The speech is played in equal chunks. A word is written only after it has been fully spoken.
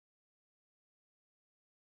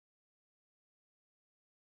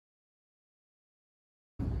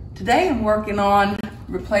Today I'm working on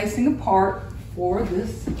replacing a part for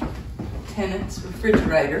this tenant's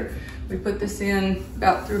refrigerator. We put this in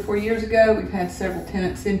about 3 or 4 years ago. We've had several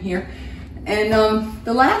tenants in here. And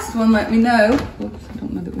the last one let me know, whoops, I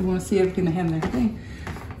don't know that we want to see everything they have in their thing,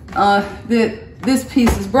 that this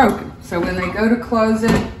piece is broken. So when they go to close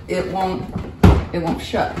it, it won't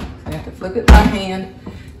shut. So I have to flip it by hand.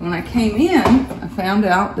 And when I came in, I found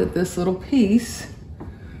out that this little piece,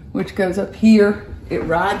 which goes up here, it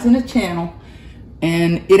rides in a channel,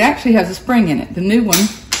 and it actually has a spring in it. The new one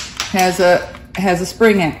has a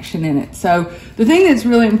spring action in it. So the thing that's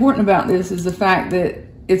really important about this is the fact that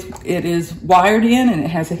it is wired in and it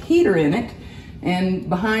has a heater in it. And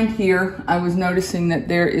behind here, I was noticing that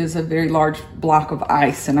there is a very large block of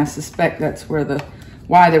ice, and I suspect that's where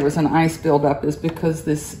why there was an ice buildup is because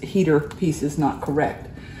this heater piece is not correct.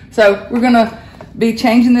 So we're gonna be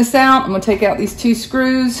changing this out. I'm gonna take out these 2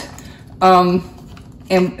 screws,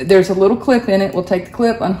 and there's a little clip in it. We'll take the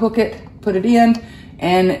clip, unhook it, put it in,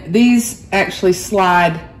 and these actually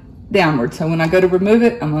slide downward. So when I go to remove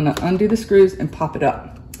it, I'm gonna undo the screws and pop it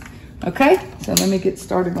up. Okay, so let me get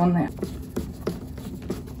started on that.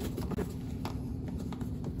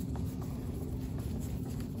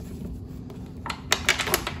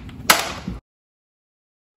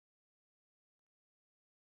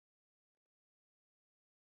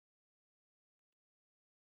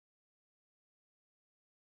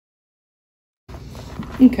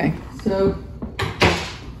 Okay, so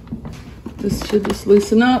this should just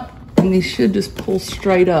loosen up, and these should just pull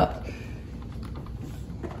straight up.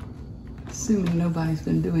 Assuming nobody's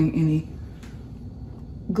been doing any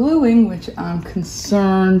gluing, which I'm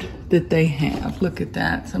concerned that they have. Look at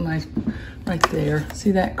that, somebody's right there.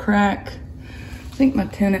 See that crack? I think my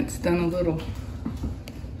tenant's done a little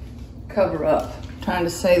cover up, trying to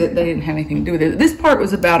say that they didn't have anything to do with it. This part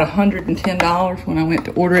was about $110 when I went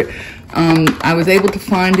to order it. I was able to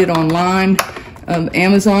find it online,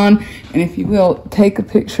 Amazon, and if you will, take a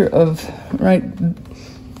picture of, right,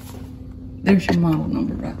 there's your model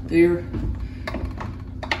number right there.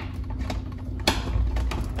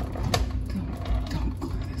 Don't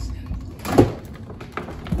glue this in.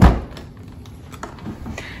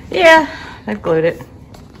 Yeah, I've glued it.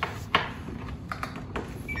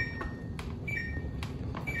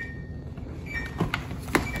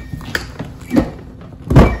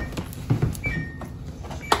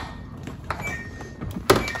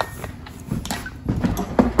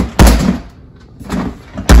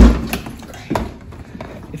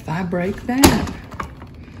 If I break that,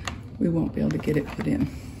 we won't be able to get it put in.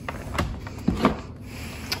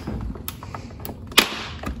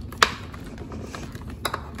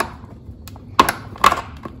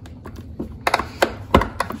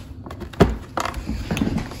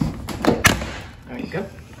 There you go.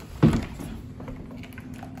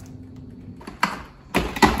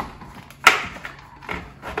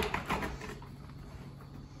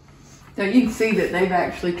 So you can see that they've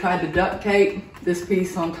actually tried to duct tape this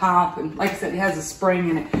piece on top, and like I said, it has a spring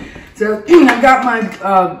in it. So I've got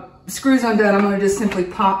my screws undone. I'm going to just simply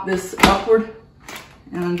pop this upward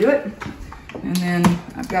and undo it. And then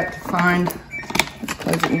I've got to find, let's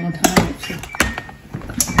close it one more time.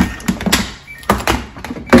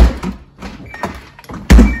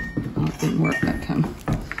 Oh, it didn't work that time.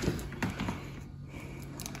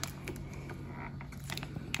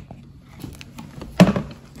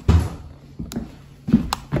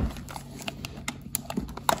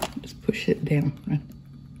 Push it down right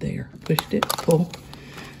there. Pushed it, pull,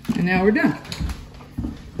 and now we're done.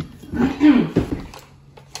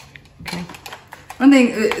 Okay. One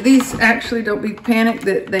thing, these actually, don't be panicked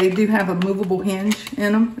that they do have a movable hinge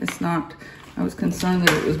in them. It's not, I was concerned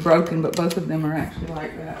that it was broken, but both of them are actually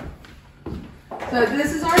like that. So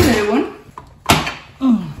this is our new one.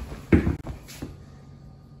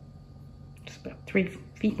 It's about 3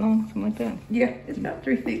 feet long, something like that. Yeah, it's about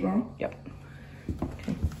 3 feet long. Yep.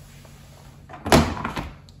 Okay.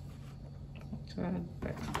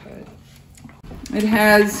 It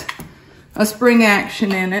has a spring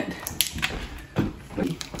action in it.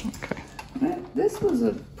 Okay. This was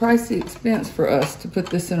a pricey expense for us to put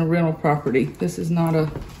this in a rental property. This is not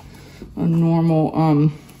a normal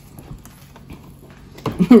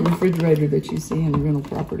refrigerator that you see in a rental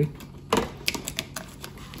property.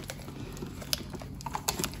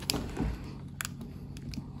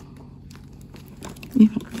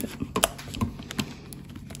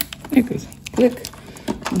 There it goes. Click.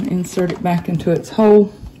 And insert it back into its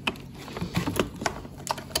hole.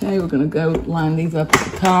 Okay, we're going to go line these up at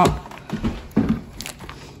the top.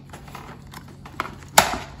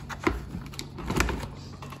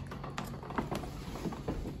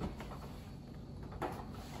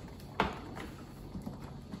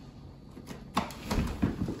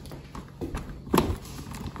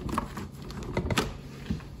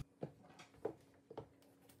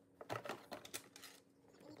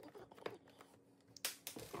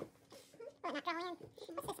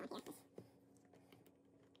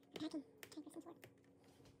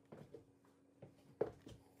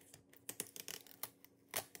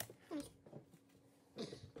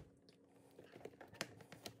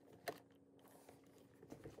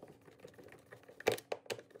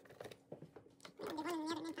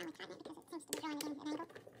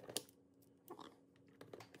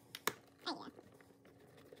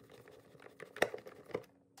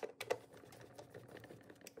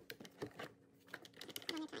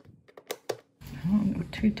 I don't go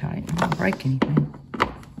too tight. I don't break anything.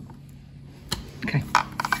 Okay.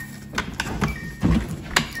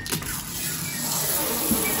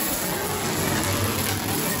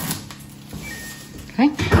 Okay.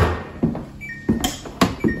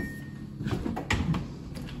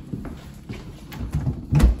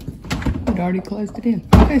 It already closed it in.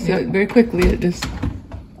 Okay, so Yep. very quickly it just,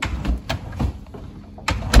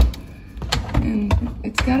 and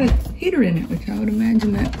it's got a heater in it, which I would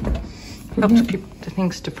imagine that Helps keep the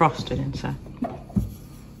things defrosted inside.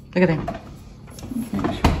 Look at that.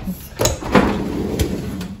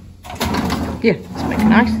 Yeah, let's make it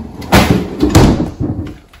nice.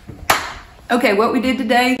 Okay, what we did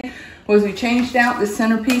today was we changed out the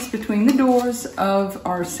centerpiece between the doors of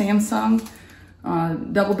our Samsung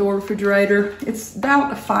double door refrigerator. It's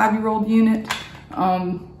about a 5-year-old unit,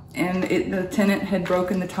 and the tenant had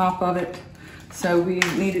broken the top of it, so we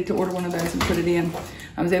needed to order one of those and put it in.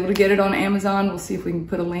 I was able to get it on Amazon. We'll see if we can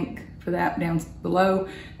put a link for that down below,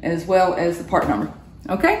 as well as the part number.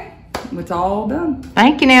 Okay, it's all done.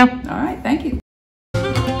 Thank you now. All right, thank you.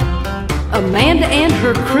 Amanda and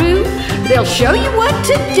her crew, they'll show you what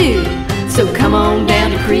to do. So come on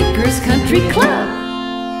down to Creekers Country Club.